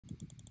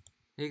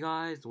Hey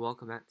guys,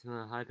 welcome back to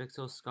the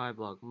Hypixel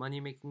skyblock money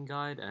making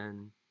guide.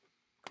 And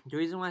the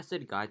reason why I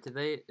said guide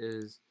today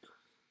is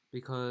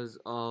because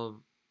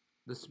of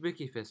the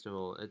Spooky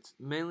Festival. It's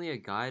mainly a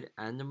guide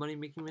and a money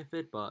making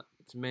method, but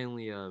it's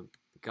mainly a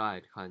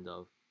guide kind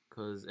of,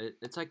 because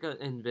it's like an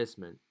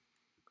investment.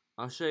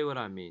 I'll show you what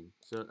I mean.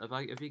 So if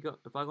I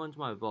go into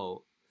my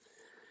vault,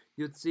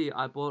 you'd see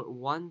I bought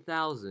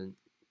 1,000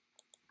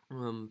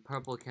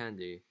 purple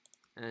candy,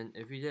 and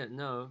if you didn't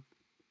know,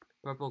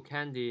 purple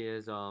candy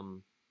is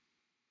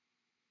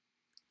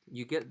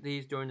you get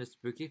these during the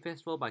Spooky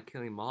Festival by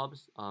killing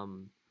mobs.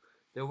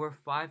 There were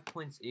 5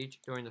 points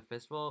each during the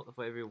festival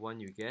for every one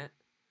you get.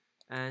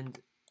 And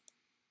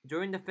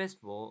during the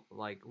festival,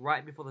 like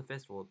right before the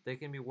festival, they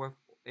can be worth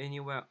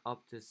anywhere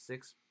up to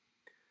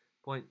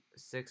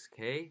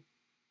 6.6k.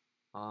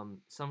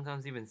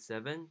 Sometimes even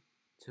 7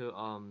 to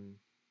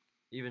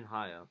even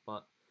higher.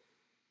 But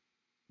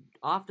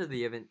after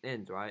the event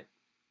ends, right?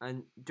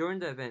 And during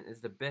the event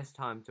is the best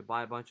time to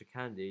buy a bunch of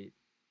candy.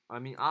 I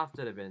mean,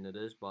 after the event it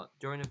is, but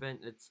during the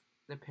event it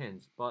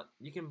depends. But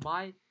you can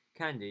buy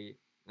candy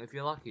if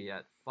you're lucky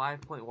at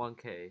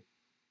 5.1k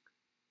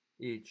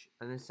each,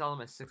 and then sell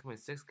them at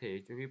 6.6k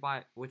each. If you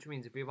buy, which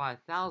means if you buy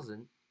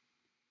 1,000,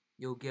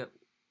 you'll get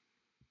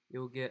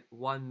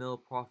 1 mil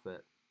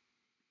profit.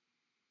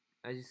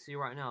 As you see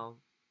right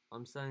now,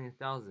 I'm selling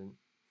 1,000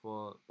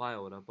 for buy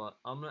order, but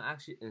I'm gonna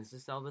actually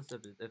insta sell this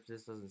if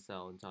this doesn't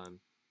sell in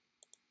time.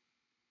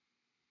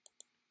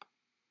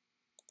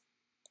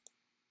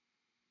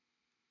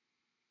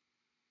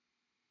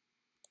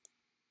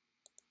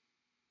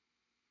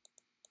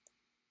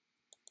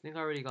 I think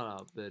I already got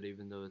outbid,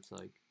 even though it's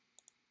like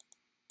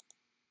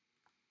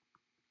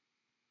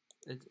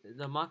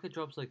the market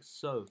drops like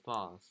so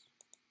fast.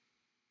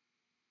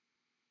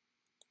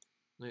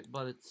 Like,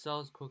 but it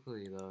sells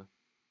quickly though.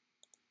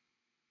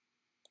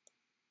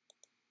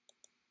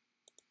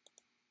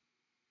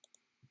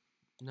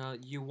 Now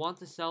you want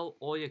to sell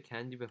all your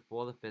candy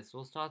before the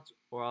festival starts,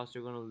 or else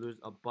you're gonna lose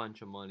a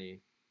bunch of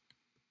money.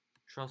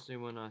 Trust me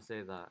when I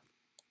say that.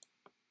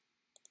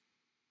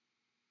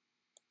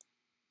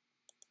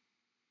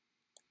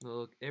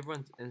 Look,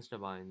 everyone's insta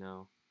buying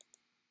now.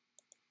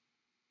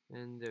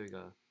 And there we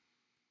go.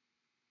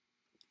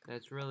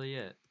 That's really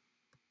it.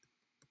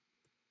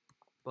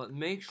 But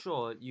make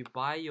sure you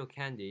buy your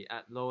candy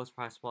at lowest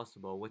price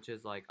possible, which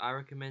is like, I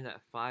recommend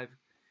at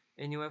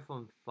anywhere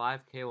from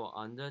 5k or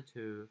under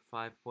to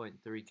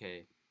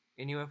 5.3k.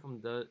 Anywhere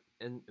from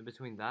in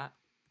between that,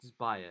 just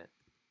buy it.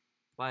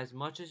 Buy as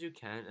much as you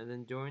can, and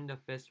then during the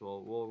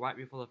festival, well, right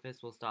before the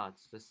festival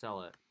starts, just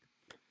sell it.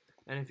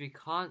 And if you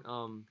can't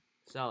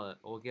sell it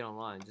or get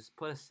online, just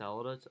put a sell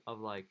order of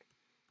like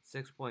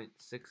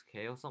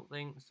 6.6k or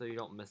something, so you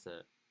don't miss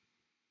it.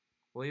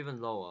 Or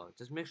even lower.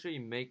 Just make sure you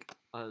make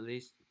at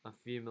least a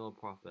few mil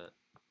profit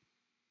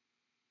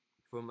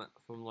from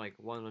like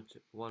 1 or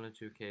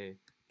 2k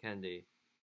candy.